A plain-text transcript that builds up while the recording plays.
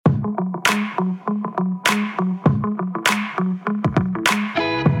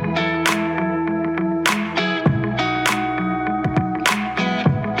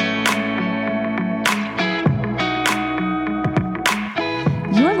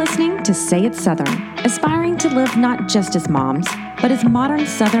listening to Say It Southern, aspiring to live not just as moms, but as modern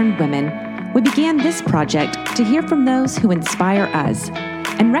Southern women. We began this project to hear from those who inspire us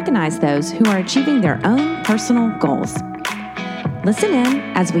and recognize those who are achieving their own personal goals. Listen in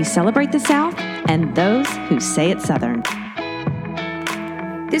as we celebrate the South and those who say it Southern.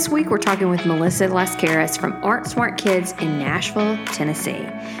 This week, we're talking with Melissa Laskaris from Art Smart Kids in Nashville, Tennessee.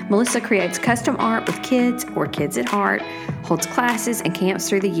 Melissa creates custom art with kids or kids at heart, holds classes and camps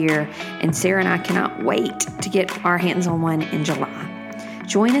through the year, and Sarah and I cannot wait to get our hands on one in July.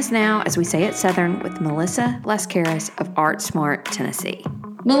 Join us now as we say it Southern with Melissa Laskaris of Art Smart, Tennessee.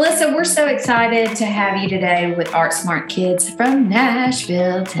 Melissa, we're so excited to have you today with Art Smart Kids from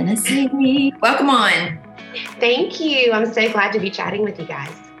Nashville, Tennessee. Welcome on. Thank you. I'm so glad to be chatting with you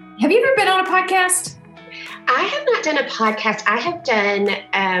guys. Have you ever been on a podcast? I have not done a podcast. I have done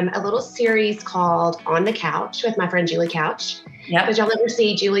a little series called On the Couch with my friend Julie Couch. Yep. Did y'all ever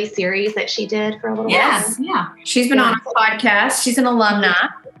see Julie's series that she did for a little Yes. while? Yeah. She's been on a podcast. She's an alumni.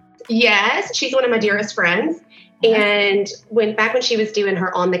 Yes. She's one of my dearest friends. And back when she was doing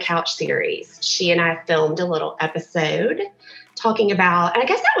her On the Couch series, she and I filmed a little episode talking about, and I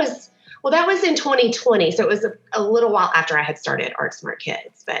guess that was in 2020. So it was a little while after I had started Art Smart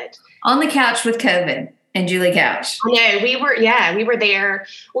Kids, but On the Couch with COVID and Julie Couch. No, we were there.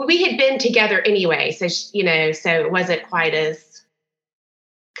 Well, we had been together anyway. So, so it wasn't quite as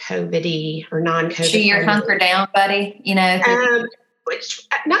COVID-y or non-COVID. She your hunker down buddy, Which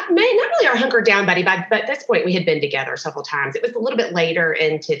not really our hunker down buddy, but at this point we had been together several times. It was a little bit later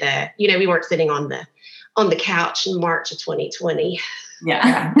into we weren't sitting on the couch in March of 2020.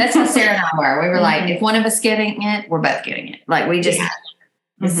 Yeah, that's how Sarah and I were. We were like, if one of us getting it, we're both getting it. Like this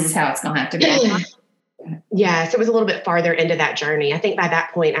is how it's going to have to be. Yeah, so it was a little bit farther into that journey. I think by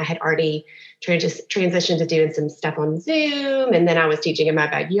that point I had already transitioned to doing some stuff on Zoom, and then I was teaching in my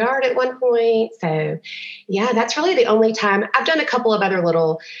backyard at one point. So yeah, that's really the only time. I've done a couple of other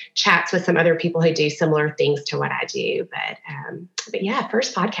little chats with some other people who do similar things to what I do, but yeah,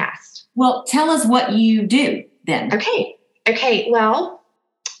 first podcast. Well, tell us what you do then. Okay. Well,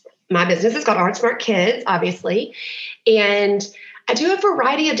 my business is called Art Smart Kids, obviously, and I do a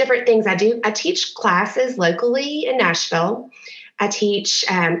variety of different things. I teach classes locally in Nashville. I teach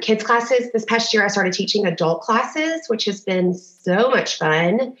kids classes. This past year, I started teaching adult classes, which has been so much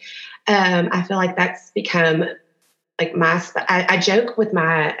fun. I feel like that's become like I joke with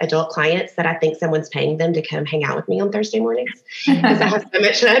my adult clients that I think someone's paying them to come hang out with me on Thursday mornings because I have so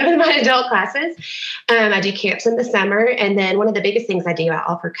much fun with my adult classes. I do camps in the summer. And then one of the biggest things I do, I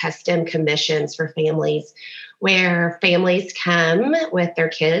offer custom commissions for families where families come with their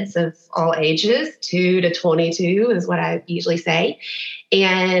kids of all ages, 2 to 22 is what I usually say.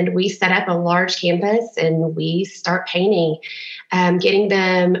 And we set up a large canvas and we start painting, getting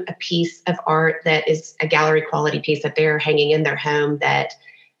them a piece of art that is a gallery quality piece that they're hanging in their home that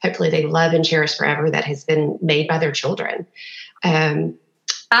hopefully they love and cherish forever, that has been made by their children.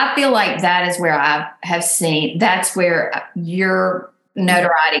 I feel like that is where I have seen, that's where your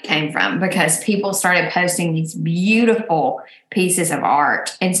notoriety came from, because people started posting these beautiful pieces of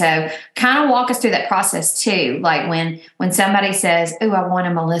art. And so kind of walk us through that process too. Like when somebody says, oh, I want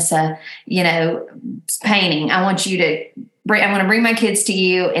a Melissa, painting, I want to bring my kids to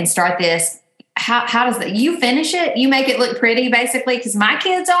you and start this. How does that, you finish it? You make it look pretty basically? Because my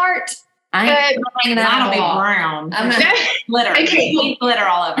kids' art, I don't be brown. I'm not glitter. Okay. Glitter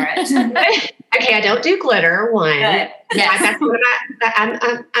all over it. Okay, I don't do glitter. One, yes. That's one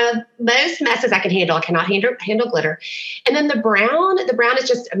of my most messes I can handle. I cannot handle glitter. And then the brown is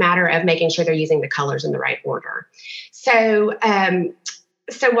just a matter of making sure they're using the colors in the right order. So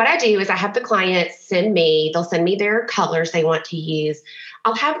what I do is I have the clients they'll send me their colors they want to use.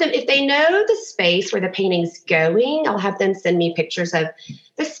 I'll have them, if they know the space where the painting's going, I'll have them send me pictures of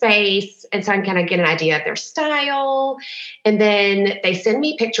the space. And so I can kind of get an idea of their style. And then they send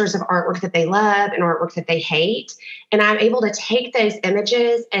me pictures of artwork that they love and artwork that they hate. And I'm able to take those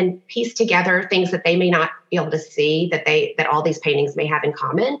images and piece together things that they may not be able to see that all these paintings may have in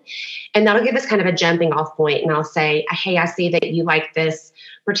common. And that'll give us kind of a jumping off point. And I'll say, hey, I see that you like this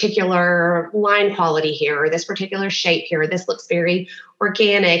particular line quality here, or this particular shape here. This looks very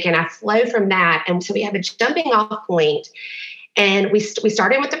organic. And I flow from that. And so we have a jumping off point. And we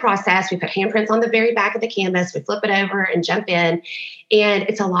started with the process. We put handprints on the very back of the canvas. We flip it over and jump in. And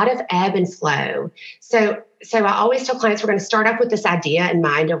it's a lot of ebb and flow. So I always tell clients we're going to start off with this idea in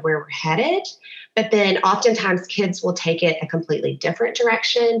mind of where we're headed. But then oftentimes kids will take it a completely different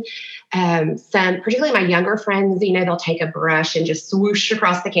direction. Particularly my younger friends, they'll take a brush and just swoosh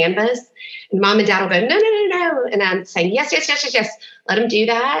across the canvas. And mom and dad will go, no. And I'm saying, yes. Let them do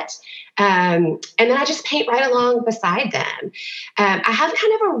that. And then I just paint right along beside them. I have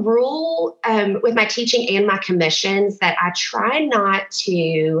kind of a rule with my teaching and my commissions that I try not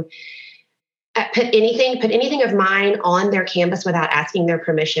to put anything of mine on their canvas without asking their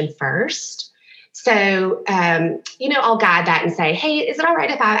permission first. So, I'll guide that and say, hey, is it all right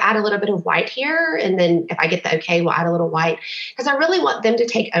if I add a little bit of white here? And then if I get the okay, we'll add a little white, because I really want them to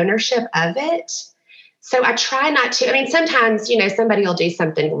take ownership of it. So I try not to, sometimes, somebody will do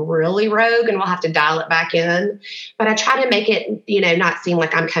something really rogue and we'll have to dial it back in, but I try to make it, not seem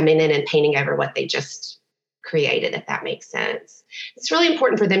like I'm coming in and painting over what they just created, if that makes sense. It's really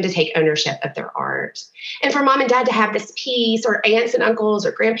important for them to take ownership of their art, and for mom and dad to have this piece, or aunts and uncles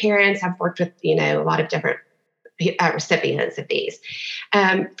or grandparents. I've worked with, a lot of different recipients of these,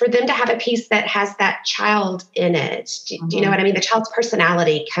 for them to have a piece that has that child in it. Do you know what I mean? The child's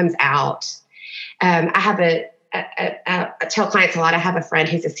personality comes out. I tell clients a lot, I have a friend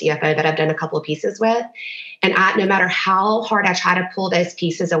who's a CFO that I've done a couple of pieces with. And no matter how hard I try to pull those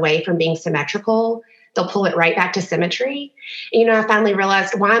pieces away from being symmetrical, they'll pull it right back to symmetry. And, I finally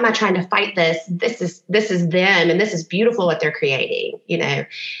realized, why am I trying to fight this? This is them, and this is beautiful what they're creating.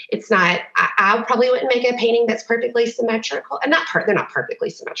 It's not, I probably wouldn't make a painting that's perfectly symmetrical. And they're not perfectly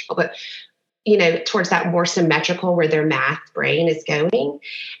symmetrical, but towards that more symmetrical where their math brain is going.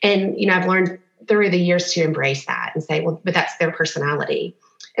 And, I've learned through the years to embrace that and say, well, but that's their personality.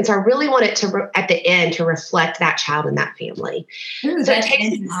 And so I really want it to, at the end, to reflect that child and that family. Ooh, so that's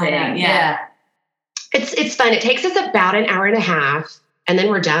interesting. Yeah. It's fun. It takes us about an hour and a half, and then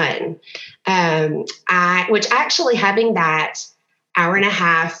we're done. Which actually having that hour and a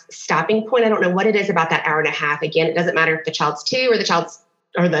half stopping point, I don't know what it is about that hour and a half. Again, it doesn't matter if the child's 2 or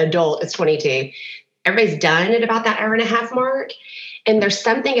the adult is 22. Everybody's done at about that hour and a half mark. And there's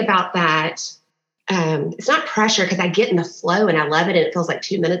something about that. It's not pressure, because I get in the flow and I love it and it feels like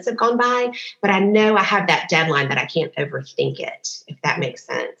 2 minutes have gone by, but I know I have that deadline that I can't overthink it, if that makes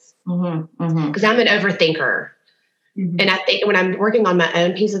sense. Because I'm an overthinker. And I think when I'm working on my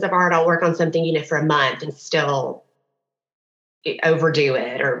own pieces of art, I'll work on something, for a month and still overdo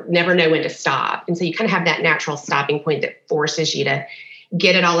it or never know when to stop. And so you kind of have that natural stopping point that forces you to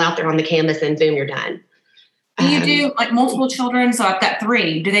get it all out there on the canvas, and boom, you're done. Do you do like multiple children? So I've got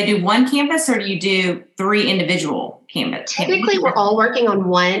 3. Do they do one canvas, or do you do 3 individual canvas? Typically, we're all working on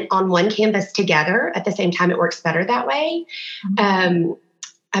one canvas together at the same time. It works better that way.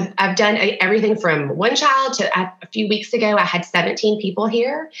 I've done everything from one child to a few weeks ago, I had 17 people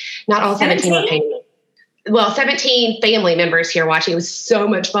here. Not all 17 were painting. Well, 17 family members here watching. It was so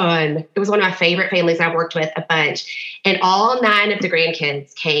much fun. It was one of my favorite families I've worked with a bunch. And all 9 of the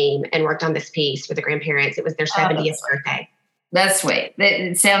grandkids came and worked on this piece with the grandparents. It was their 70th birthday. That's sweet.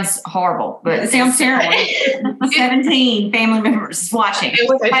 It sounds horrible, but it sounds terrible. 17 family members watching. It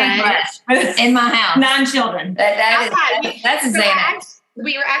was so in my house. 9 children. That's a Xanax.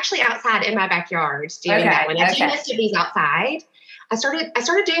 We were actually outside in my backyard doing that one. I do most of these outside. I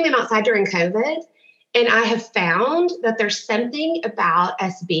started doing them outside during COVID, and I have found that there's something about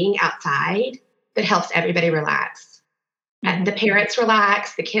us being outside that helps everybody relax. The parents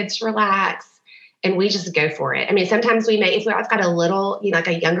relax, the kids relax, and we just go for it. Sometimes if I've got a little, like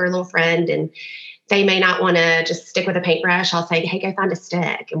a younger little friend, and they may not want to just stick with a paintbrush, I'll say, hey, go find a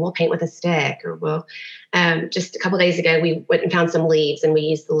stick, and we'll paint with a stick. Or we'll, just a couple of days ago, we went and found some leaves, and we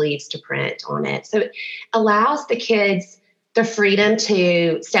used the leaves to print on it. So it allows the kids the freedom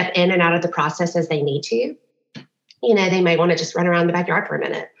to step in and out of the process as they need to. They may want to just run around the backyard for a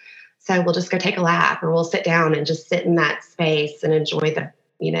minute. So we'll just go take a lap, or we'll sit down and just sit in that space and enjoy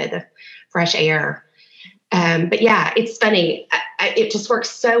the fresh air. But yeah, it's funny. It just works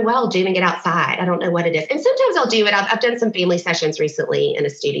so well doing it outside. I don't know what it is. And sometimes I'll do it. I've done some family sessions recently in a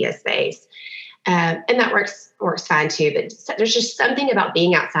studio space. And that works fine too. But there's just something about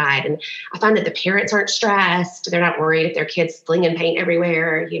being outside. And I find that the parents aren't stressed. They're not worried if their kids flinging paint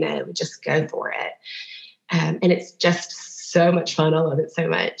everywhere. Just go for it. And it's just so much fun. I love it so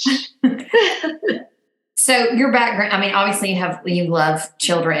much. So your background, obviously you love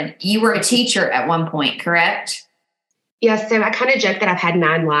children. You were a teacher at one point, correct? Yes. So I kind of joke that I've had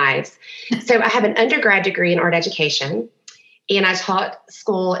 9 lives. So I have an undergrad degree in art education, and I taught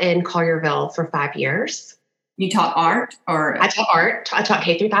school in Collierville for 5 years. You taught art, or I taught art. I taught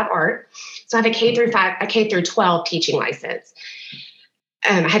K through 5 art. So I have a K through 12 teaching license.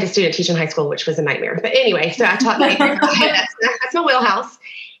 I had a student teach in high school, which was a nightmare. But anyway, so I taught K through 5. That's my wheelhouse.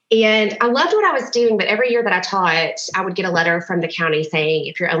 And I loved what I was doing, but every year that I taught, I would get a letter from the county saying,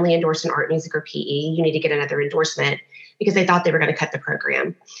 if you're only endorsed in art, music, or PE, you need to get another endorsement, because they thought they were going to cut the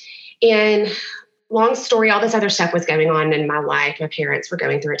program. And long story, all this other stuff was going on in my life. My parents were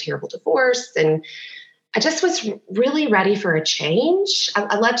going through a terrible divorce, and I just was really ready for a change.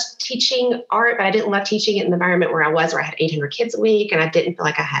 I loved teaching art, but I didn't love teaching it in the environment where I had 800 kids a week, and I didn't feel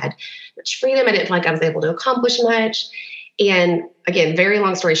like I had much freedom. I didn't feel like I was able to accomplish much. And again, very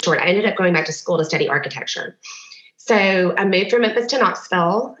long story short, I ended up going back to school to study architecture. So I moved from Memphis to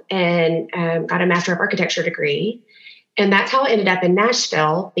Knoxville and got a Master of Architecture degree. And that's how I ended up in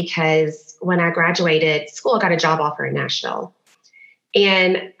Nashville, because when I graduated school, I got a job offer in Nashville.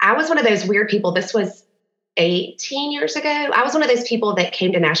 And I was one of those weird people. This was 18 years ago. I was one of those people that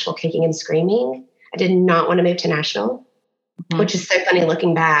came to Nashville kicking and screaming. I did not want to move to Nashville, which is so funny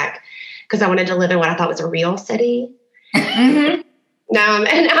looking back, because I wanted to live in what I thought was a real city. Now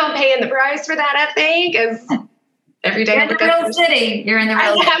I'm paying the price for that, I think, as every day. You're in the real city. You're in the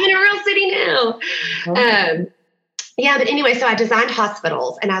real city. I'm in a real city now. But anyway, so I designed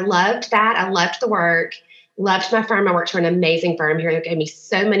hospitals, and I loved that. I loved the work, loved my firm. I worked for an amazing firm here that gave me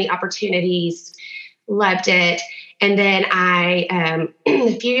so many opportunities, loved it. And then a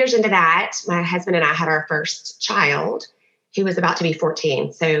few years into that, my husband and I had our first child, who was about to be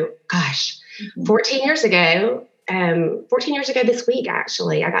 14. So, gosh, 14 years ago this week,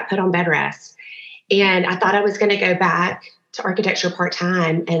 actually, I got put on bed rest, and I thought I was going to go back to architecture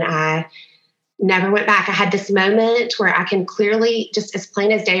part-time, and I never went back. I had this moment where I can clearly, just as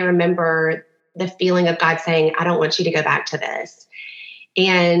plain as day, remember the feeling of God saying, I don't want you to go back to this.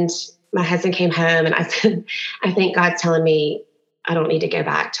 And my husband came home, and I said, I think God's telling me I don't need to go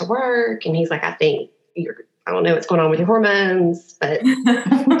back to work. And he's like, I don't know what's going on with your hormones, but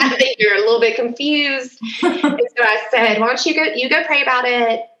I think you're a little bit confused. And so I said, why don't you go pray about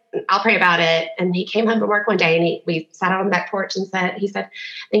it. I'll pray about it. And he came home from work one day, and we sat out on the back porch and he said,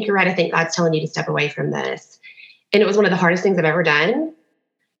 I think you're right. I think God's telling you to step away from this. And it was one of the hardest things I've ever done.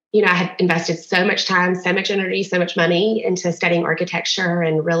 You know, I had invested so much time, so much energy, so much money into studying architecture,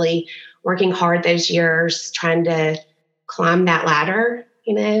 and really working hard those years, trying to climb that ladder,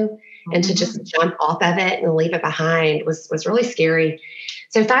 and to just jump off of it and leave it behind was really scary.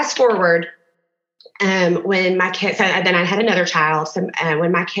 So fast forward, when my kids, then I had another child. So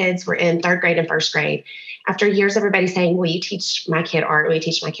when my kids were in 3rd grade and 1st grade, after years, everybody saying, will you teach my kid art? Will you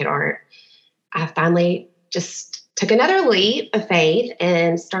teach my kid art? I finally just took another leap of faith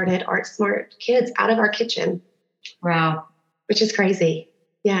and started Art Smart Kids out of our kitchen. Wow. Which is crazy.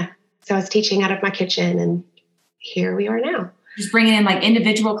 Yeah. So I was teaching out of my kitchen, and here we are now. Just bringing in like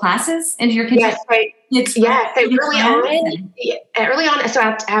individual classes into your kitchen? Yes. So early on, so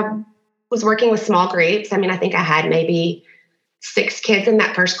I was working with small groups. I mean, I think I had maybe 6 kids in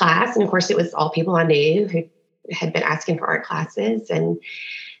that first class. And of course, it was all people I knew who had been asking for art classes. And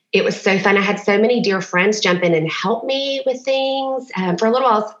it was so fun. I had so many dear friends jump in and help me with things. For a little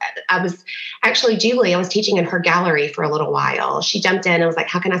while, I was actually, Julie, I was teaching in her gallery for a little while. She jumped in and was like,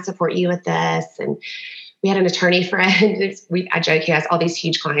 how can I support you with this? And we had an attorney friend. I joke, he has all these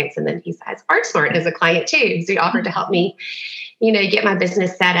huge clients, and then he says, Art Smart is a client too. So he offered to help me, get my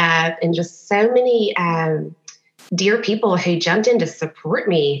business set up, and just so many dear people who jumped in to support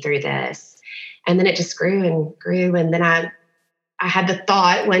me through this. And then it just grew and grew. And then I had the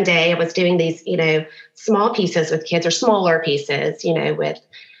thought one day, I was doing these, small pieces with kids, or smaller pieces, with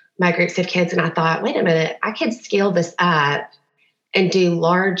my groups of kids. And I thought, wait a minute, I could scale this up and do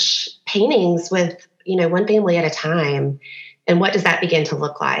large paintings with, one family at a time. And what does that begin to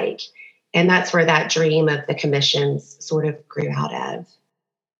look like? And that's where that dream of the commissions sort of grew out of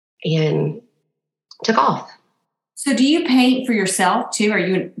and took off. So do you paint for yourself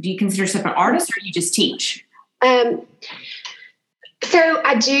too? Do you consider yourself an artist, or do you just teach? So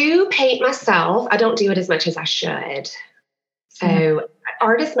I do paint myself. I don't do it as much as I should. So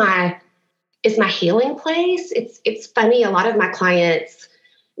art is my healing place. It's funny. A lot of my clients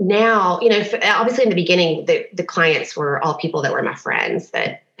now, obviously in the beginning, the clients were all people that were my friends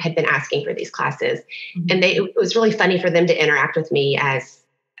that had been asking for these classes. And it was really funny for them to interact with me as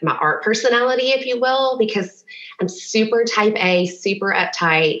my art personality, if you will, because I'm super type A, super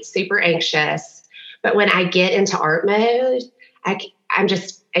uptight, super anxious. But when I get into art mode, I'm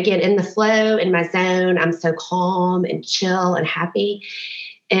just, again, in the flow, in my zone. I'm so calm and chill and happy.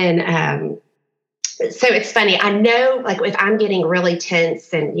 And So it's funny. I know, like, if I'm getting really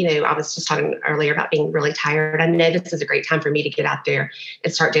tense and, I was just talking earlier about being really tired, I know this is a great time for me to get out there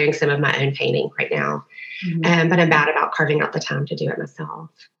and start doing some of my own painting right now. But I'm bad about carving out the time to do it myself.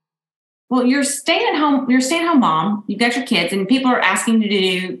 Well, you're staying at home. You're a stay-at-home mom. You've got your kids, and people are asking you to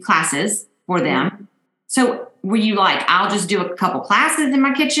do classes for them. So were you like, I'll just do a couple classes in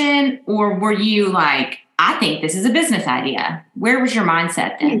my kitchen? Or were you like, I think this is a business idea? Where was your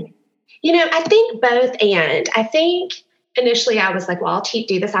mindset then? I think both. And I think initially I was like, well, I'll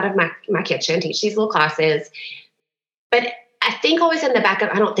do this out of my kitchen, teach these little classes. But I think always in the back of,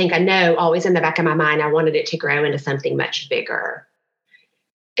 always in the back of my mind, I wanted it to grow into something much bigger.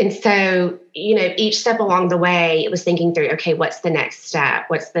 And so, each step along the way, it was thinking through, okay, what's the next step?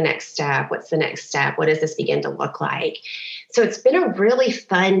 What's the next step? What's the next step? What does this begin to look like? So it's been a really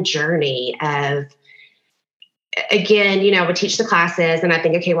fun journey of, again, I would teach the classes and I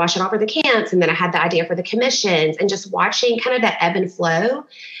think, okay, well, I should offer the camps. And then I had the idea for the commissions and just watching kind of that ebb and flow.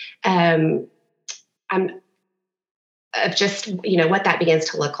 Of just, what that begins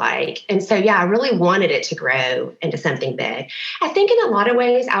to look like. And so, I really wanted it to grow into something big. I think in a lot of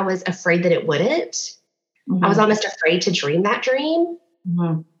ways, I was afraid that it wouldn't. I was almost afraid to dream that dream,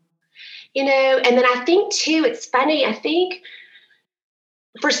 and then I think too, it's funny. I think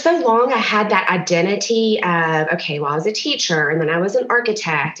for so long, I had that identity of, okay, well, I was a teacher and then I was an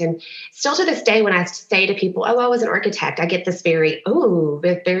architect. And still to this day, when I say to people, oh, I was an architect, I get this very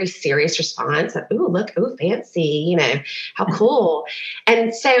serious response of, fancy, how cool.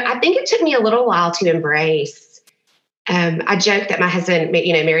 And so I think it took me a little while to embrace. I joke that my husband,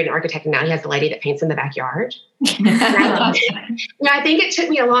 married an architect and now he has a lady that paints in the backyard. I think it took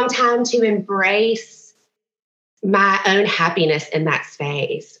me a long time to embrace my own happiness in that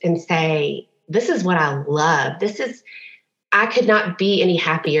space and say, this is what I love. I could not be any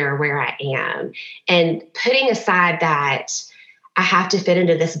happier where I am. And putting aside that I have to fit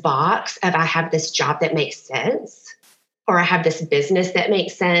into this box of I have this job that makes sense, or I have this business that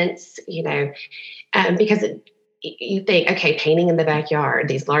makes sense, because you think, okay, painting in the backyard,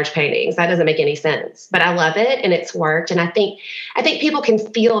 these large paintings, that doesn't make any sense, but I love it and it's worked. And I think people can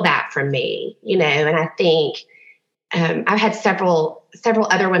feel that from me, and I think, I've had several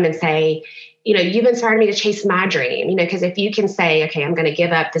other women say, you've inspired me to chase my dream, because if you can say, okay, I'm going to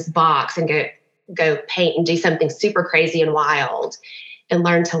give up this box and go paint and do something super crazy and wild and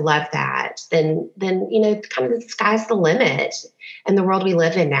learn to love that, then, kind of the sky's the limit in the world we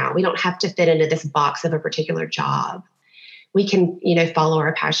live in now. We don't have to fit into this box of a particular job. We can, follow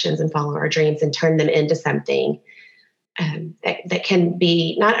our passions and follow our dreams and turn them into something that can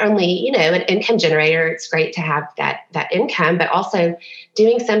be not only, an income generator. It's great to have that income, but also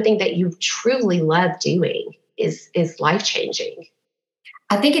doing something that you truly love doing is life-changing.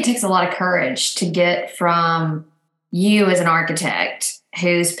 I think it takes a lot of courage to get from you as an architect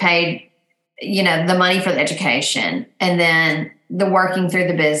who's paid, the money for the education and then the working through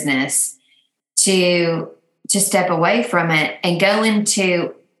the business to step away from it and go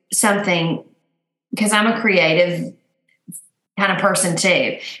into something, because I'm a creative kind of person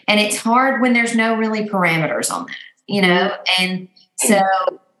too. And it's hard when there's no really parameters on that, and so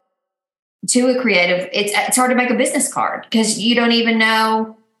to a creative, it's hard to make a business card because you don't even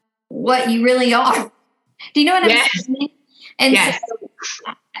know what you really are. Do you know what I'm saying? And so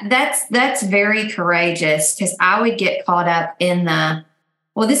that's very courageous, because I would get caught up in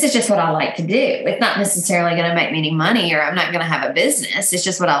this is just what I like to do. It's not necessarily going to make me any money, or I'm not going to have a business. It's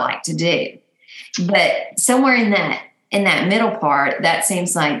just what I like to do. But somewhere in that middle part, that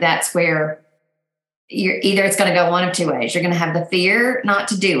seems like that's where it's going to go one of two ways. You're going to have the fear not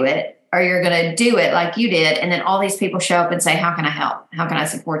to do it, or you're going to do it like you did. And then all these people show up and say, how can I help? How can I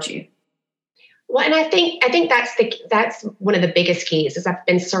support you? Well, and I think that's one of the biggest keys is I've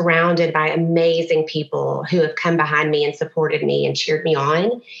been surrounded by amazing people who have come behind me and supported me and cheered me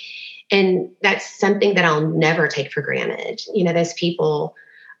on. And that's something that I'll never take for granted. Those people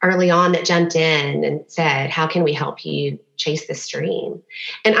early on that jumped in and said, how can we help you chase this dream?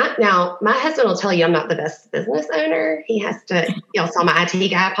 And now my husband will tell you I'm not the best business owner. He has to, y'all saw my IT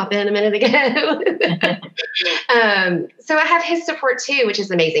guy pop in a minute ago. So I have his support too, which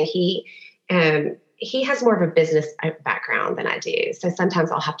is amazing. He has more of a business background than I do. So sometimes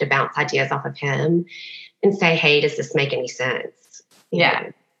I'll have to bounce ideas off of him and say, hey, does this make any sense?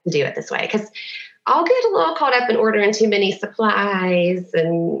 To do it this way. Because I'll get a little caught up in ordering too many supplies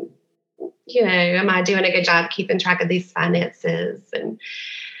and, am I doing a good job keeping track of these finances? And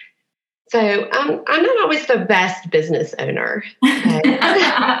so I'm not always the best business owner.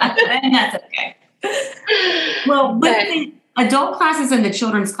 That's okay. Well, adult classes and the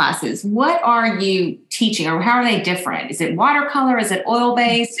children's classes, what are you teaching or how are they different? Is it watercolor? Is it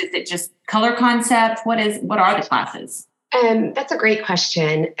oil-based? Is it just color concept? What are the classes? That's a great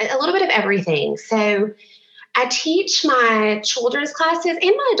question. A little bit of everything. So I teach my children's classes and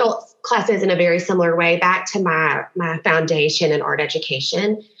my adult classes in a very similar way back to my foundation in art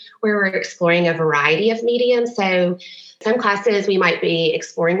education, where we're exploring a variety of mediums. So some classes we might be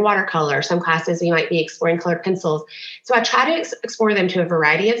exploring watercolor. Some classes we might be exploring colored pencils. So I try to explore them to a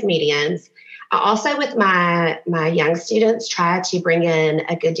variety of mediums. I also, with my young students, try to bring in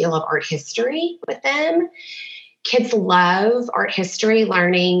a good deal of art history with them. Kids love art history,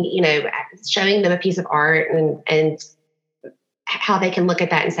 learning, showing them a piece of art and how they can look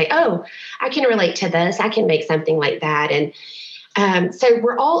at that and say, oh, I can relate to this. I can make something like that. And so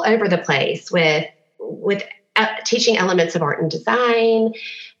we're all over the place with teaching elements of art and design,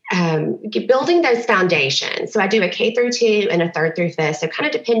 building those foundations. So I do a K through 2 and a 3rd through 5th. So kind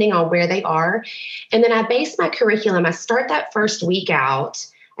of depending on where they are. And then I base my curriculum. I start that first week out.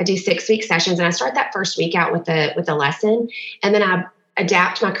 I do 6-week sessions and I start that first week out with a lesson. And then I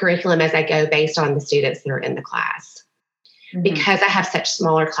adapt my curriculum as I go based on the students that are in the class. Mm-hmm. Because I have such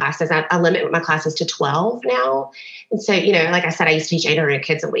smaller classes, I limit my classes to 12 now. And so, like I said, I used to teach 800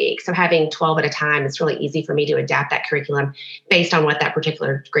 kids a week. So having 12 at a time, it's really easy for me to adapt that curriculum based on what that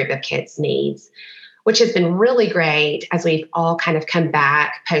particular group of kids needs, which has been really great as we've all kind of come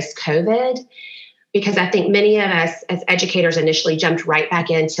back post-COVID. Because I think many of us as educators initially jumped right back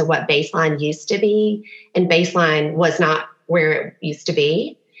into what baseline used to be, and baseline was not where it used to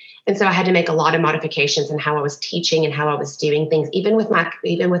be. And so I had to make a lot of modifications in how I was teaching and how I was doing things, even with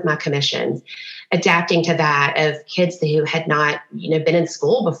my commissions, adapting to that of kids who had not, been in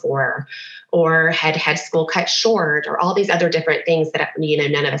school before or had school cut short or all these other different things that,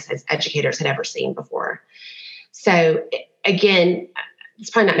 none of us as educators had ever seen before. So again, it's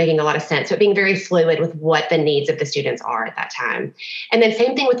probably not making a lot of sense, but being very fluid with what the needs of the students are at that time. And then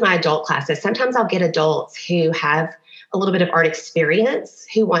same thing with my adult classes. Sometimes I'll get adults who have a little bit of art experience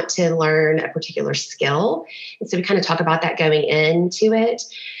who want to learn a particular skill. And so we kind of talk about that going into it.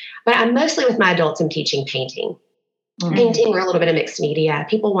 But I'm mostly with my adults, I'm teaching painting. Mm-hmm. Painting or a little bit of mixed media.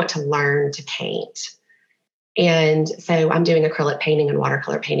 People want to learn to paint. And so I'm doing acrylic painting and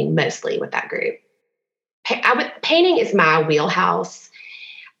watercolor painting mostly with that group. Painting is my wheelhouse.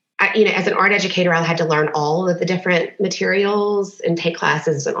 As an art educator, I had to learn all of the different materials and take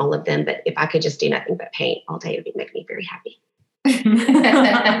classes on all of them. But if I could just do nothing but paint all day, it would make me very happy.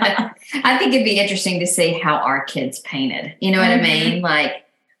 I think it'd be interesting to see how our kids painted. You know what I mean? Like,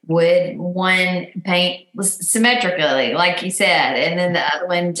 would one paint symmetrically, like you said, and then the other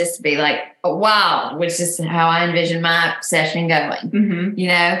one just be like, oh, wow, which is how I envision my session going,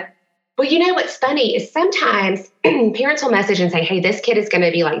 Well, what's funny is sometimes parents will message and say, hey, this kid is going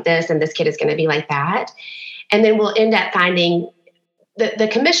to be like this and this kid is going to be like that. And then we'll end up finding the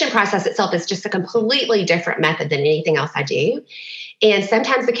commission process itself is just a completely different method than anything else I do. And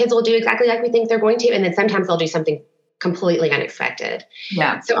sometimes the kids will do exactly like we think they're going to. And then sometimes they'll do something completely unexpected.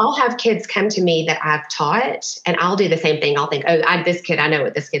 Yeah. So I'll have kids come to me that I've taught and I'll do the same thing. I'll think, this kid, I know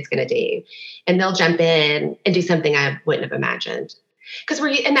what this kid's going to do. And they'll jump in and do something I wouldn't have imagined. Because we're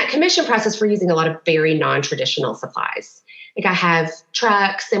in that commission process, we're using a lot of very non-traditional supplies. Like I have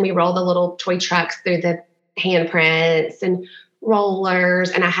trucks and we roll the little toy trucks through the handprints and rollers.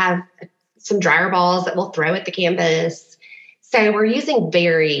 And I have some dryer balls that we'll throw at the canvas. So we're using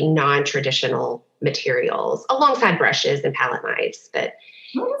very non-traditional materials alongside brushes and palette knives. But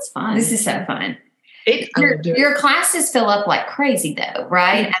that's fun. This is so fun. Your classes fill up like crazy though,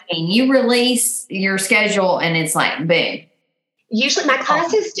 right? Mm-hmm. I mean, you release your schedule and it's like boom. Usually my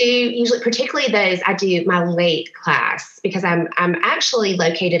classes particularly those, I do my late class because I'm actually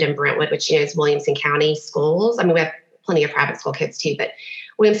located in Brentwood, which is Williamson County schools. I mean, we have plenty of private school kids too, but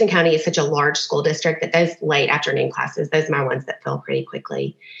Williamson County is such a large school district that those late afternoon classes, those are my ones that fill pretty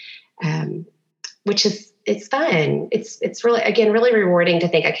quickly, which is, it's fun. It's really, again, really rewarding to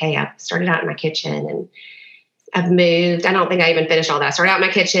think, okay, I started out in my kitchen and I've moved. I don't think I even finished all that. I started out in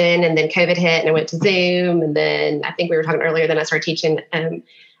my kitchen and then COVID hit and I went to Zoom. And then I think we were talking earlier, then I started teaching.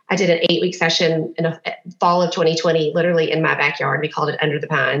 I did an 8-week session in the fall of 2020, literally in my backyard. We called it Under the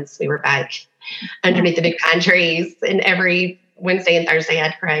Pines. We were back underneath the big pine trees. And every Wednesday and Thursday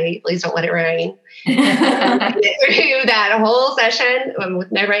I'd pray, please don't let it rain. Through that whole session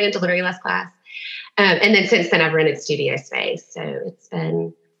with no rain until the very last class. And then since then I've rented studio space. So it's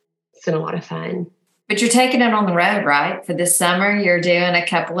been a lot of fun. But you're taking it on the road, right? For this summer, you're doing a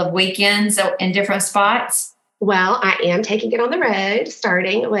couple of weekends in different spots. Well, I am taking it on the road,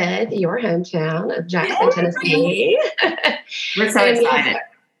 starting with your hometown of Jackson, Tennessee. We're so excited. Yes,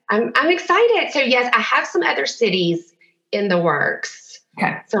 I'm excited. So yes, I have some other cities in the works.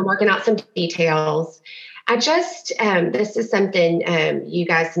 Okay. So I'm working out some details. I just, this is something you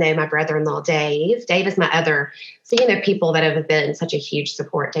guys know, my brother-in-law, Dave. Dave is my other, so people that have been such a huge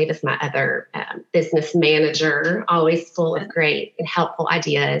support. Dave is my other business manager, always full of great and helpful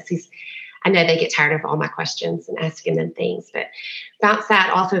ideas. I know they get tired of all my questions and asking them things, but bounce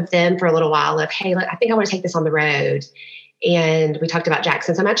that off of them for a little while of, hey, look, I think I want to take this on the road. And we talked about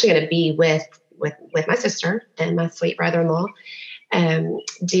Jackson. So I'm actually going to be with my sister and my sweet brother-in-law,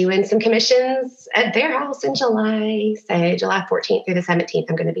 doing some commissions at their house in July. So July 14th through the 17th,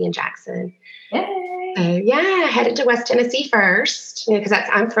 I'm going to be in Jackson. Yay. So yeah, headed to West Tennessee first, because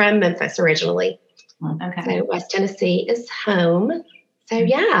I'm from Memphis originally. Okay. So West Tennessee is home. So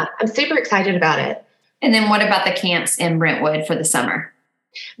yeah, I'm super excited about it. And then what about the camps in Brentwood for the summer?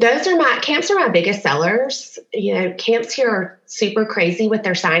 Camps are my biggest sellers. Camps here are super crazy with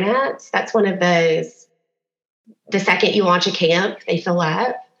their signups. That's one of those, the second you launch a camp, they fill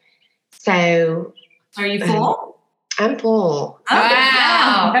up. So are you full? I'm full. Oh,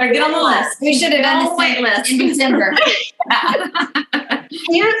 wow. Better get on the list. We should have done the wait list in December.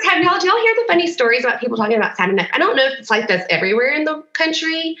 Yes, do y'all hear the funny stories about people talking about signing up? I don't know if it's like this everywhere in the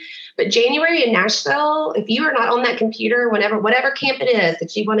country, but January in Nashville, if you are not on that computer, whatever camp it is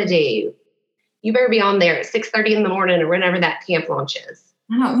that you want to do, you better be on there at 6:30 in the morning or whenever that camp launches.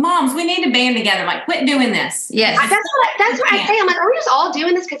 Oh, moms, we need to band together. Like, quit doing this. Yes. That's what I say. I'm like, are we just all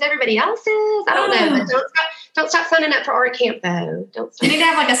doing this because everybody else is? I don't know. But don't stop signing up for art camp, though. Don't stop. You need to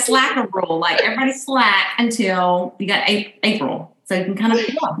have like a slacker rule. Like, everybody slack until you got April. So you can kind of,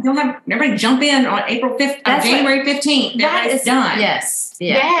 you'll have everybody jump in on April 5th, January 15th. That is done. Yes.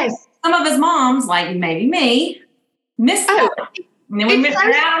 Yes. Some of us moms, like maybe me, missed it. And then we missed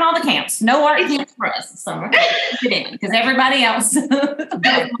out on all the camps. No art camps for us. So we're going to get in because everybody else is on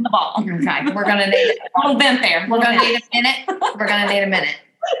the ball. Okay. We're going to need a little bent there. We're going to need a minute. We're going to need a minute.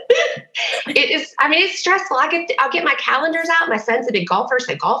 It's stressful. I'll get my calendars out. My son's a big golfer,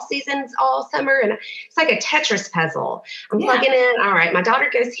 so golf season's all summer, and it's like a Tetris puzzle. I'm plugging in. All right, my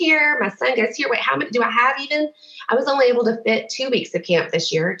daughter goes here, my son goes here. Wait, how many do I have even? I was only able to fit 2 weeks of camp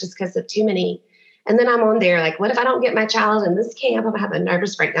this year just because of too many. And then I'm on there like, what if I don't get my child in this camp? I'm having a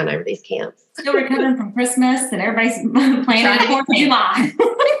nervous breakdown over these camps. Still recovering from Christmas and everybody's planning the 4th of July.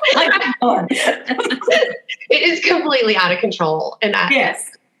 It is completely out of control. And yes.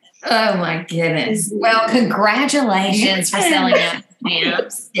 Oh my goodness. Well, congratulations for selling out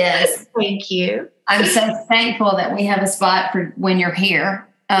camps. Yes. Thank you. I'm so thankful that we have a spot for when you're here.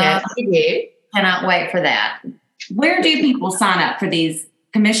 Yes, you do. Cannot wait for that. Where do people sign up for these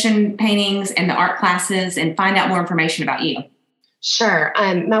commission paintings and the art classes and find out more information about you? Sure.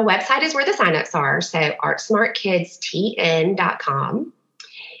 My website is where the signups are. So artsmartkidstn.com.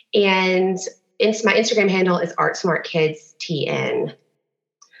 And my Instagram handle is artsmartkidstn.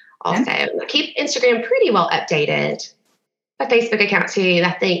 Also, I keep Instagram pretty well updated. My Facebook account too.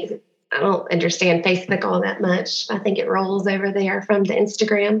 I don't understand Facebook all that much. I think it rolls over there from the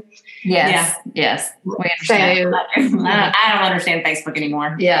Instagram. Yes. We understand. So, I don't understand Facebook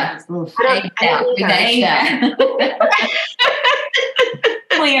anymore. Yeah.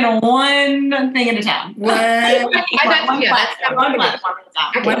 Playing one thing at a time. One platform at a time.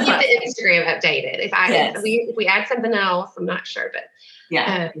 I can keep the Instagram updated. If we add something else, I'm not sure, but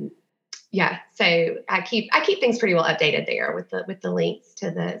so I keep things pretty well updated there with the links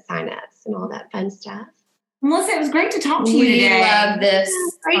to the signups and all that fun stuff. Melissa, it was great to talk to you today. We love this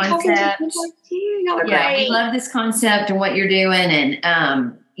great concept. Talking to you. Y'all are great. We love this concept and what you're doing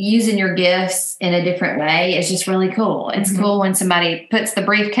and using your gifts in a different way. It's just really cool. It's cool when somebody puts the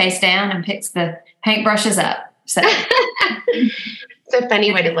briefcase down and picks the paintbrushes up. So it's a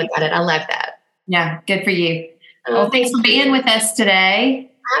funny way to look at it. I love that. Yeah, good for you. Well, thanks for being with us today.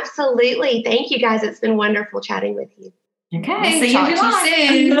 Absolutely. Thank you, guys. It's been wonderful chatting with you. Okay. See you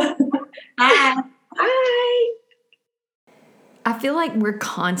soon. Bye. Bye. I feel like we're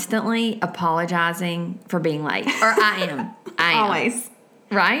constantly apologizing for being late. Or I am. Always.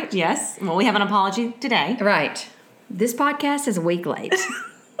 Right? Yes. Well, we have an apology today. Right. This podcast is a week late.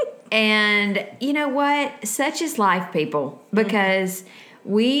 And you know what? Such is life, people. Because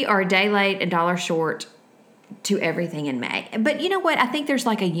we are a day late, $1 short to everything in May. But you know what? I think there's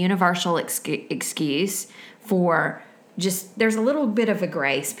like a universal excuse for just, there's a little bit of a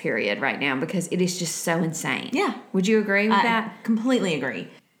grace period right now because it is just so insane. Yeah. Would you agree with that? Completely agree.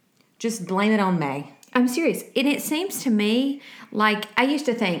 Just blame it on May. I'm serious. And it seems to me like I used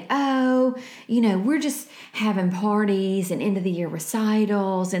to think, oh, we're just having parties and end of the year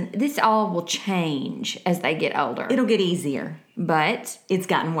recitals, and this all will change as they get older. It'll get easier. But it's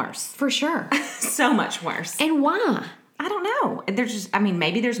gotten worse. For sure. So much worse. And why? I don't know. There's just,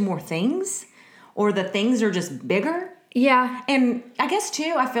 maybe there's more things, or the things are just bigger. Yeah. And I guess,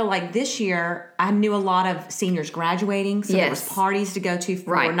 too, I feel like this year I knew a lot of seniors graduating. So there was parties to go to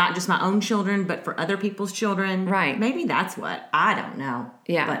for not just my own children, but for other people's children. Right. Maybe that's what. I don't know.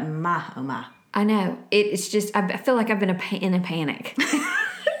 Yeah. But oh my. I know. It's just, I feel like I've been in a panic.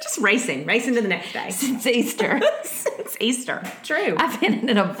 Just racing to the next day. Since Easter. Since Easter. True. I've been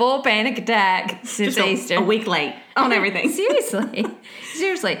in a full panic attack since Easter. A week late on everything. Seriously.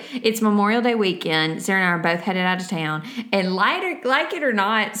 It's Memorial Day weekend. Sarah and I are both headed out of town. And like it or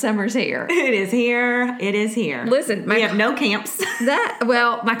not, summer's here. It is here. Listen, we have no camps.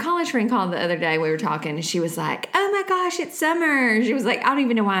 My college friend called the other day. We were talking, and she was like, oh my gosh, it's summer. She was like, I don't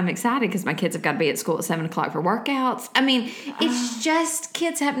even know why I'm excited, because my kids have got to be at school at 7 o'clock for workouts. It's just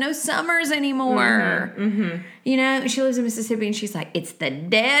kids have no summers anymore. Mm-hmm. She lives in Mississippi, and she's like, it's the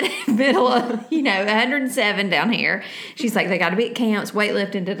dead middle of, 107 down here. She's like, they got to be at camps,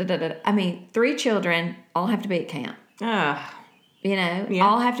 weightlifting, da-da-da-da. 3 children all have to be at camp.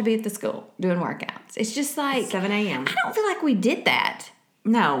 All have to be at the school doing workouts. It's just like 7 a.m. I don't feel like we did that.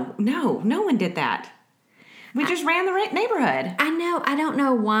 No one did that. We just ran the neighborhood. I know. I don't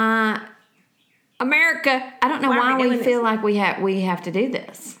know why. America, I don't know why we feel like we have to do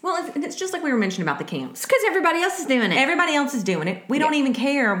this. Well, it's just like we were mentioning about the camps. It's because everybody else is doing it. Everybody else is doing it. We don't even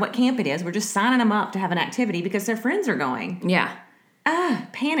care what camp it is. We're just signing them up to have an activity because their friends are going. Yeah.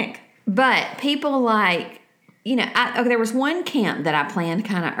 Panic. But people there was one camp that I planned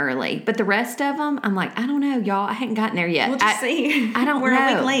kind of early, but the rest of them, I'm like, I don't know, y'all. I hadn't gotten there yet. We'll just see. I don't know. We're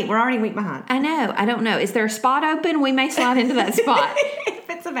a week late. We're already a week behind. I know. I don't know. Is there a spot open? We may slide into that spot. If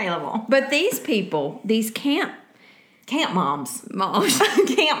it's available. But these people, these camp moms.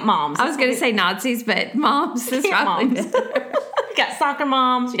 Camp moms. I was going to say Nazis, but moms. Camp moms. You got soccer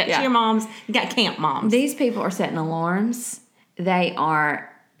moms. You got cheer moms. You got camp moms. These people are setting alarms. They are,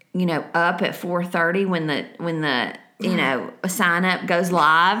 up at 4:30 when the a sign up goes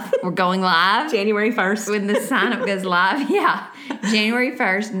live. We're going live. January 1st. When the sign up goes live. Yeah. January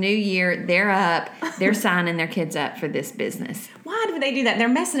 1st, New Year, they're up. They're signing their kids up for this business. Why do they do that? They're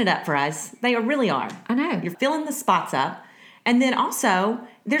messing it up for us. They really are. I know. You're filling the spots up. And then also,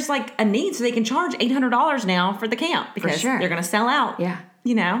 there's like a need so they can charge $800 now for the camp because they're going to sell out. Yeah.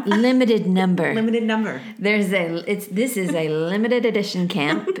 Limited number. This is a limited edition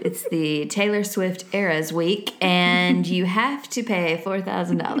camp. It's the Taylor Swift Eras week, and you have to pay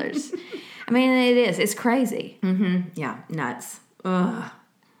 $4,000. It is. It's crazy. Mm-hmm. Yeah, nuts. Ugh.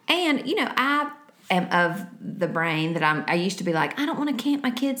 And I am of the brain that I used to be like, I don't want to camp my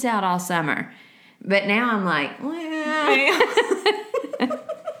kids out all summer, but now I'm like, well.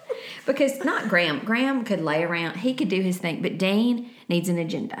 Because not Graham. Graham could lay around. He could do his thing. But Dane needs an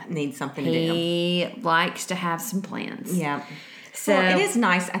agenda. Needs something to do. He likes to have some plans. Yeah. So it is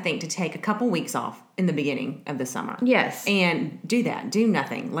nice, I think, to take a couple weeks off in the beginning of the summer. Yes. And do that. Do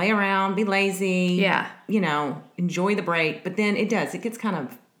nothing. Lay around. Be lazy. Yeah. Enjoy the break. But then it gets kind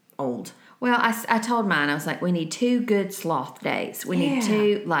of old. Well, I told mine, I was like, we need 2 good sloth days. We need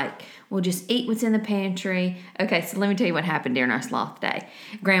 2, we'll just eat what's in the pantry. Okay, so let me tell you what happened during our sloth day.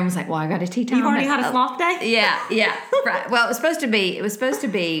 Graham was like, well, I got a tea time. You've already had a sloth day? Yeah. Right. Well, it was supposed to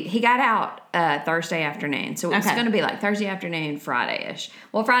be, he got out Thursday afternoon. So it was going to be like Thursday afternoon, Friday-ish.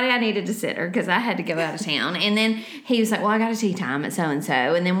 Well, Friday I needed a sitter because I had to go out of town. And then he was like, well, I got a tea time at so-and-so.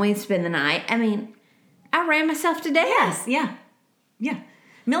 And then we'd spend the night. I ran myself to death. Yes, yeah.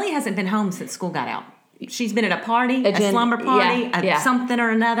 Millie hasn't been home since school got out. She's been at a party, a slumber party, something or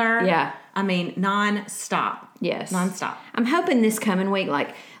another. Yeah. Non-stop. Yes. Non-stop. I'm hoping this coming week,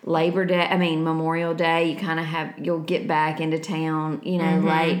 like Labor Day, Memorial Day, you kind of you'll get back into town,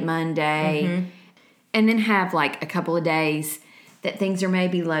 late Monday. Mm-hmm. And then have like a couple of days that things are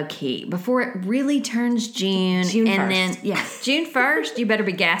maybe low key before it really turns June. June 1st. Then, June 1st, you better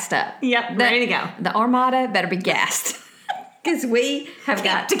be gassed up. Yep, ready to go. The Armada better be gassed. Because we have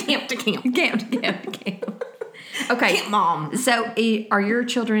got to camp to camp. Okay. Camp mom. So are your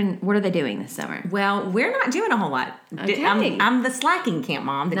children, what are they doing this summer? Well, we're not doing a whole lot. Okay. I'm the slacking camp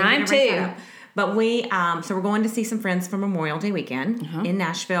mom. I'm too. But so we're going to see some friends for Memorial Day weekend in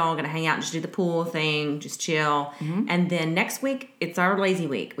Nashville. Going to hang out and just do the pool thing, just chill. Mm-hmm. And then next week, it's our lazy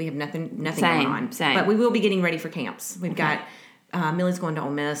week. We have nothing going on. Same. But we will be getting ready for camps. We've got Millie's going to Ole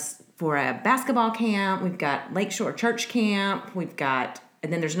Miss for a basketball camp. We've got Lakeshore Church camp.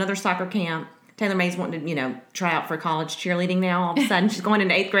 And then there's another soccer camp. Taylor May's wanting to, try out for college cheerleading now. All of a sudden, she's going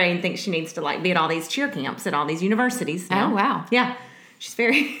into 8th grade and thinks she needs to, be at all these cheer camps at all these universities now. Oh, wow. Yeah.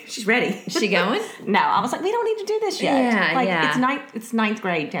 She's ready. Is she going? No, I was like, we don't need to do this yet. Yeah, It's ninth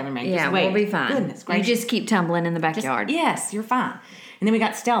grade, Taylor May. Yeah, just wait. we'll be fine. Goodness gracious. You just keep tumbling in the backyard. Yes, you're fine. And then we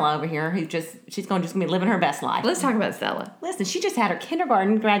got Stella over here who she's going to be living her best life. Let's talk about Stella. Listen, she just had her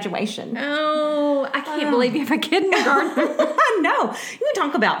kindergarten graduation. Oh, I can't believe you have a kindergarten. I know. You want to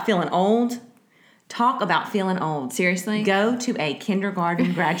talk about feeling old? Talk about feeling old. Seriously? Go to a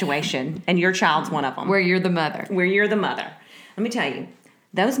kindergarten graduation, and your child's one of them. Where you're the mother. Where you're the mother. Let me tell you,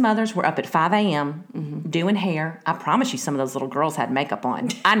 those mothers were up at 5 a.m. Doing hair. I promise you some of those little girls had makeup on.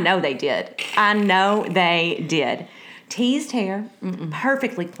 I know they did. Teased hair,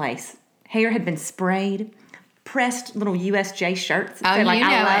 perfectly placed. Hair had been sprayed, pressed little USJ shirts. Oh, I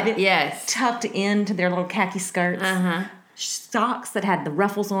love it. Yes. Tucked into their little khaki skirts. Socks that had the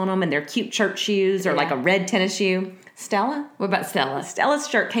ruffles on them and their cute church shoes or like a red tennis shoe. Stella? What about Stella? Stella's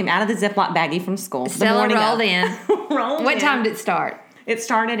shirt came out of the Ziploc baggie from school. Stella rolled in. What in. time did it start? It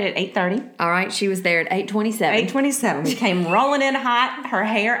started at 8:30. All right, she was there at 8:27. 8:27. We came rolling in hot. Her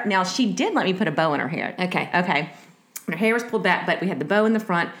hair. Now, she did let me put a bow in her hair. Okay. Her hair was pulled back, but we had the bow in the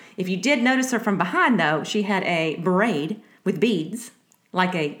front. If you did notice her from behind, though, she had a braid with beads,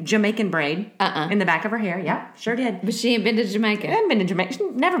 like a Jamaican braid in the back of her hair. Yeah, sure did. But she ain't been to Jamaica. Hadn't been to Jamaica. She's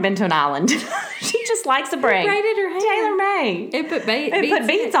never been to an island. She just likes a braid. Who braided her hair? Taylor May. It put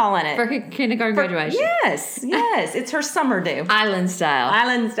beads all in it. For her kindergarten graduation. Yes. It's her summer do. Island style.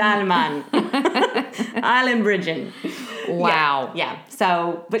 Island style, man. Island bridging. Wow. Yeah.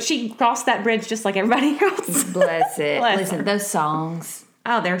 So, but she crossed that bridge just like everybody else. Bless it. Bless Listen, her. those songs.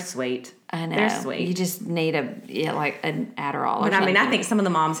 Oh, they're sweet. I know. They're sweet. You just need an Adderall. But I think some of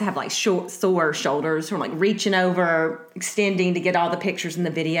the moms have sore shoulders from reaching over, extending to get all the pictures and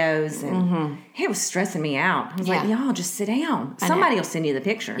the videos. And it was stressing me out. I was like, y'all just sit down. Somebody will send you the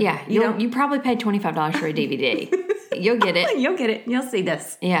picture. Yeah. You probably paid $25 for a DVD. You'll get it. You'll get it. You'll see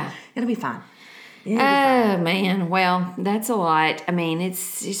this. Yeah. It'll be fine. Man. Well, that's a lot. I mean,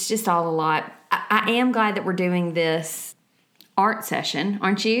 it's just all a lot. I am glad that we're doing this art session,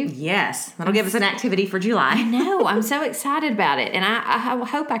 aren't you? Yes. That'll give us an activity for July. No, I'm so excited about it. And I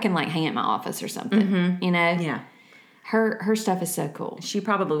hope I can hang it in my office or something, Yeah. Her stuff is so cool. She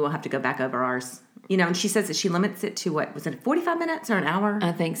probably will have to go back over ours. And she says that she limits it to 45 minutes or an hour?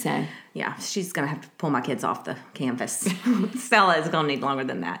 I think so. Yeah, she's going to have to pull my kids off the canvas. Stella is going to need longer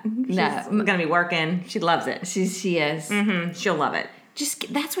than that. She's going to be working. She loves it. She is. Mm-hmm. She'll love it.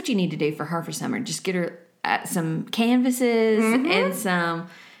 That's what you need to do for her for summer. Just get her some canvases and some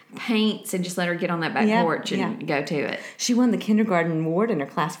paints and just let her get on that back porch and go to it. She won the kindergarten award in her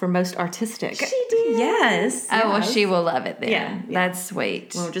class for most artistic. She did? Yes. Oh, well, she will love it then. Yeah. That's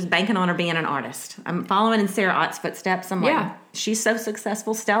sweet. We're just banking on her being an artist. I'm following in Sarah Ott's footsteps. I'm like, she's so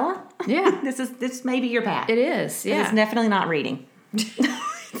successful, Stella. Yeah. This may be your path. It is, yeah. It's definitely not reading.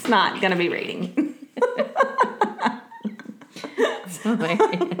 It's not going to be reading.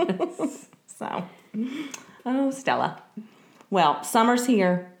 Hilarious. Stella. Well, summer's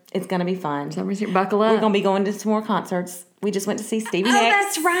here. It's going to be fun. Summer's here. Buckle up. We're going to be going to some more concerts. We just went to see Stevie Nicks.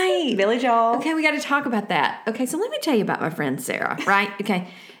 That's right. Billy Joel. Okay, we got to talk about that. Okay, so let me tell you about my friend Sarah, right? Okay.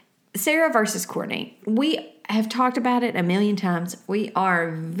 Sarah versus Courtney. We have talked about it a million times. We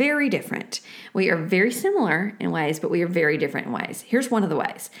are very different. We are very similar in ways, but we are very different in ways. Here's one of the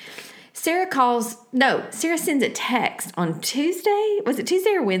ways. Sarah sends a text on Tuesday. Was it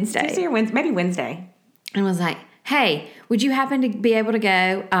Tuesday or Wednesday? Tuesday or Wednesday, maybe Wednesday. And was like, hey, would you happen to be able to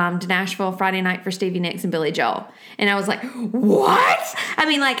go to Nashville Friday night for Stevie Nicks and Billy Joel? And I was like, what? I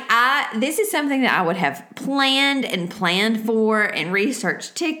mean, this is something that I would have planned for and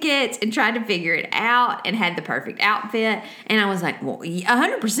researched tickets and tried to figure it out and had the perfect outfit. And I was like, well,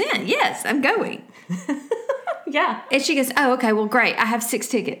 100%, yes, I'm going. Yeah. And she goes, oh, okay, well, great. I have 6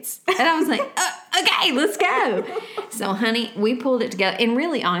 tickets. And I was like, okay, let's go. So, honey, we pulled it together. And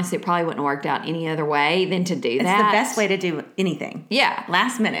really, honestly, it probably wouldn't have worked out any other way than to do that. It's the best way to do anything. Yeah.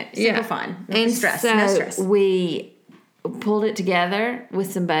 Last minute. Super fun. No stress. So no stress. We pulled it together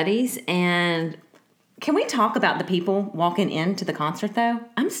with some buddies. And can we talk about the people walking into the concert, though?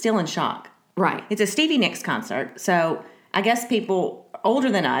 I'm still in shock. Right. It's a Stevie Nicks concert. So I guess people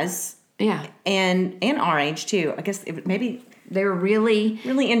older than us. Yeah. And our age, too. I guess maybe they were really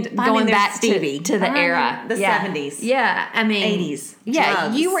into going back Stevie. to the era. The 70s. Yeah. I mean. 80s. Yeah.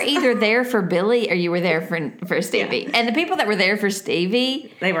 Drugs. You were either there for Billy or you were there for Stevie. Yeah. And the people that were there for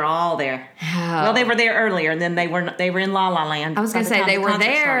Stevie. They were all there. Oh. Well, they were there earlier, and then they were in La La Land. I was going to say they were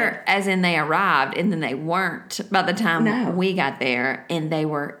there as in they arrived, and then they weren't by the time we got there, and they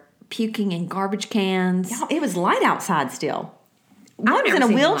were puking in garbage cans. Y'all, it was light outside still. I've One was never in a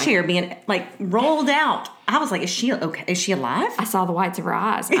seen wheelchair being like rolled out. I was like, is she okay? Is she alive? I saw the whites of her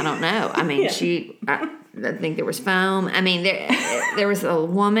eyes. I don't know. I mean, I think there was foam. I mean, there was a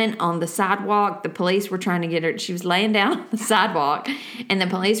woman on the sidewalk. The police were trying to get her. She was laying down on the sidewalk, and the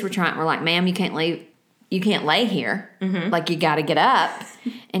police were like, ma'am, you can't leave. You can't lay here. Like, you got to get up.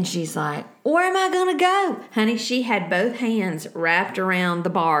 And she's like, where am I going to go? Honey, she had both hands wrapped around the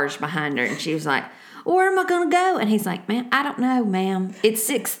bars behind her. And she was like, where am I going to go? And he's like, ma'am, I don't know, ma'am. It's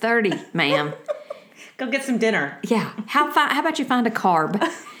 6:30, ma'am. Go get some dinner. Yeah. How about you find a carb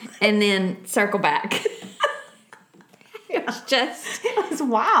and then circle back? It was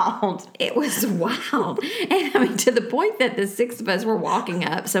wild. It was wild. And I mean, to the point that the six of us were walking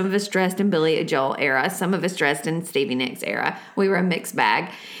up, some of us dressed in Billy Joel era, some of us dressed in Stevie Nicks era. We were a mixed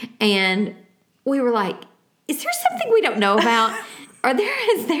bag. And we were like, is there something we don't know about?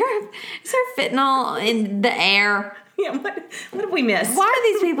 Is there fentanyl in the air? Yeah, what have we missed? Why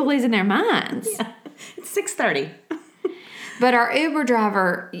are these people losing their minds? Yeah, it's 6:30. But our Uber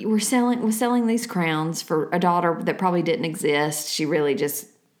driver was selling these crowns for a daughter that probably didn't exist. She really just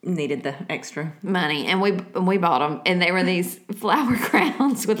needed the extra money, and we bought them, and they were these flower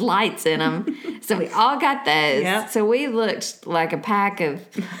crowns with lights in them. So we all got those. Yep. So we looked like a pack of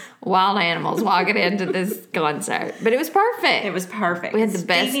wild animals walking into this concert, but it was perfect. It was perfect. We had the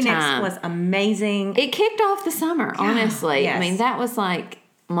best Stevie time. Nicks was amazing. It kicked off the summer. Honestly, yes. I mean, that was like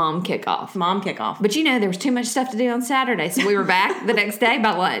mom kickoff. But there was too much stuff to do on Saturday, so we were back the next day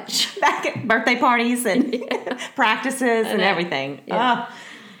by lunch. Back at birthday parties and practices and everything. Yeah.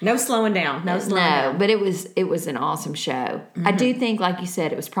 No slowing down. No slowing down. But it was an awesome show. I do think, like you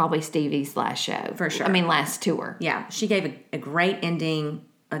said, it was probably Stevie's last show. For sure. I mean, last tour. Yeah. She gave a great ending,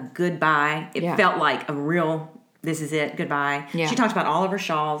 a goodbye. It Yeah. felt like a real, this is it, goodbye. Yeah. She talked about all of her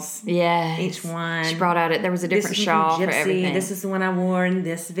shawls. Yes. Each one. She brought out there was a different shawl for everything. This is the one I wore in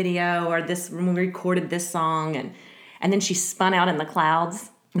this video, or this when we recorded this song, and then she spun out in the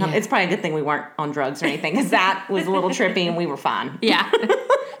clouds. Yeah. It's probably a good thing we weren't on drugs or anything, because that was a little trippy and we were fine. Yeah.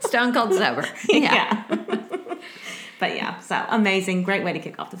 Stone cold sober. Yeah. But yeah, so amazing. Great way to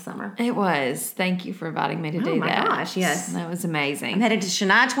kick off the summer. It was. Thank you for inviting me to do that. Oh my gosh, yes. That was amazing. I'm headed to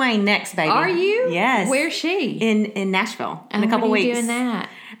Shania Twain next, baby. Are you? Yes. Where's she? In Nashville in a couple when are weeks. you doing that?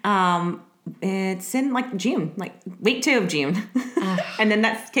 It's in like June, like week 2 of June. And then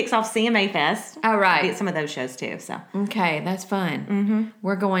that kicks off CMA Fest. Oh, right. I'll be at some of those shows too. So Okay, that's fun. Mm-hmm.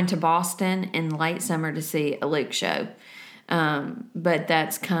 We're going to Boston in late summer to see a Luke show. But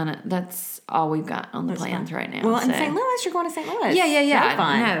that's all we've got on the plans right now. Well, in St. Louis, you're going to St. Louis. Yeah. So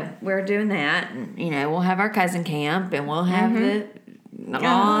fun. No, we're doing that. And, we'll have our cousin camp, and we'll have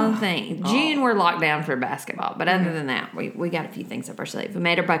all the things. June, we're locked down for basketball. But other than that, we got a few things up our sleeve. We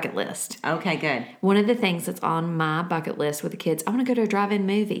made our bucket list. Okay, good. One of the things that's on my bucket list with the kids, I want to go to a drive-in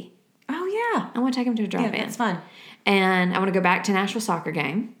movie. Oh, yeah. I want to take them to a drive-in. Yeah, that's fun. And I want to go back to Nashville soccer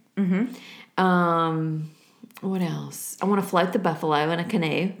game. Mm-hmm. What else? I want to float the buffalo in a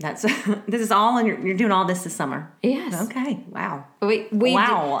canoe. This is all, and you're doing all this summer. Yes. Okay. Wow. We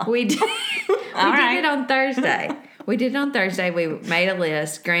Wow. We did it on Thursday. We did it on Thursday. We made a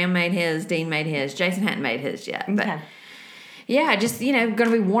list. Graham made his. Dean made his. Jason hadn't made his yet. But yeah, just going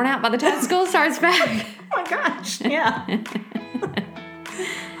to be worn out by the time school starts back. Oh my gosh. Yeah.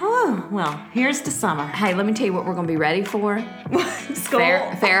 Oh, well, here's the summer. Hey, let me tell you what we're going to be ready for. School.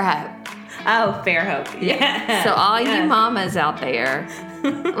 Fair Hope. Oh, Fair Hope. Yeah. So all you mamas out there,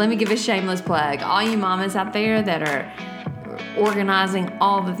 let me give a shameless plug. All you mamas out there that are organizing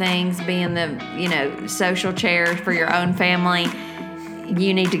all the things, being the, social chair for your own family,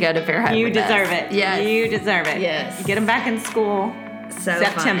 you need to go to Fair Hope. You deserve it. Yes. You deserve it. Yes. Get them back in school. So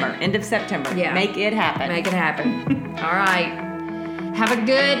September. fun. End of September. Yeah. Make it happen. Make it happen. All right. Have a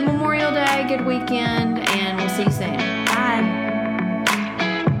good Memorial Day, good weekend, and we'll see you soon.